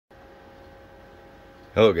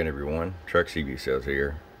Hello again, everyone. Truck CB Sales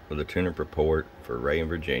here with a tune-up report for Ray in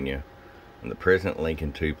Virginia on the present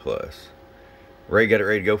Lincoln 2 Plus. Ray, got it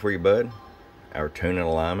ready to go for you, bud? Our tune and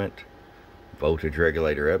alignment, voltage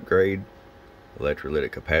regulator upgrade, electrolytic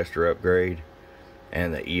capacitor upgrade,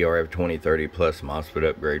 and the erf2030 Plus MOSFET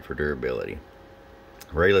upgrade for durability.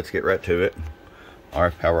 Ray, let's get right to it.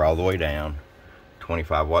 RF power all the way down,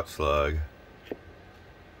 25 watt slug.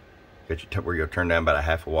 Get you where you'll turn down about a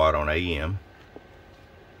half a watt on AM.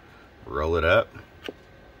 Roll it up,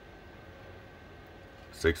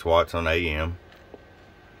 6 watts on AM.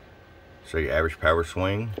 So your average power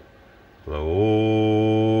swing, hello,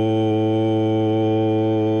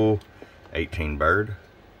 18 bird,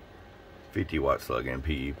 50 watt slug in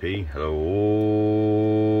PEP, hello,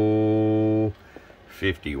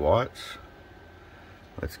 50 watts.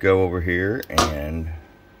 Let's go over here and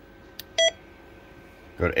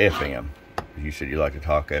go to FM. You said you like to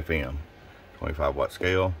talk FM. 25 watt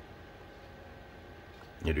scale.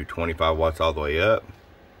 You do 25 watts all the way up,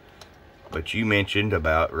 but you mentioned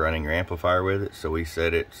about running your amplifier with it, so we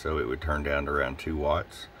set it so it would turn down to around 2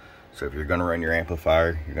 watts. So if you're going to run your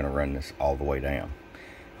amplifier, you're going to run this all the way down.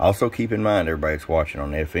 Also keep in mind, everybody that's watching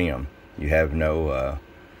on FM, you have no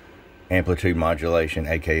amplitude modulation,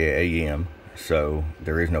 aka AM, so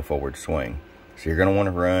there is no forward swing. So you're going to want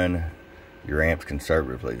to run your amps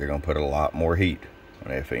conservatively. They're going to put a lot more heat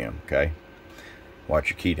on FM, okay?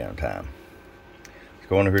 Watch your key down time.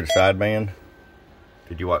 Going over here to sideband,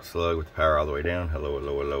 50 watt slug with the power all the way down. Hello,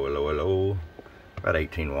 hello, hello, hello, hello. About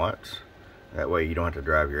 18 watts. That way you don't have to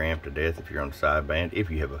drive your amp to death if you're on the sideband.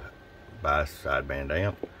 If you have a bias sideband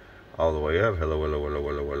amp, all the way up. Hello, hello, hello,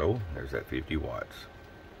 hello, hello. There's that 50 watts.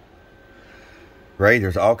 Ray,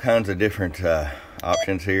 there's all kinds of different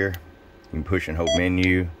options here. You can push and hold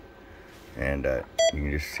menu, and you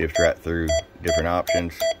can just sift right through different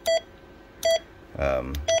options.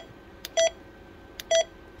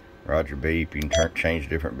 Roger beep, you can change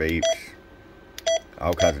different beeps,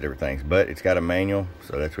 all kinds of different things, but it's got a manual,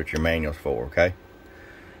 so that's what your manual's for, okay?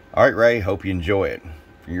 Alright, Ray, hope you enjoy it.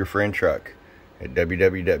 From your friend Truck at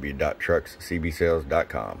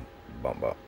www.truckscbsales.com. Bump bump.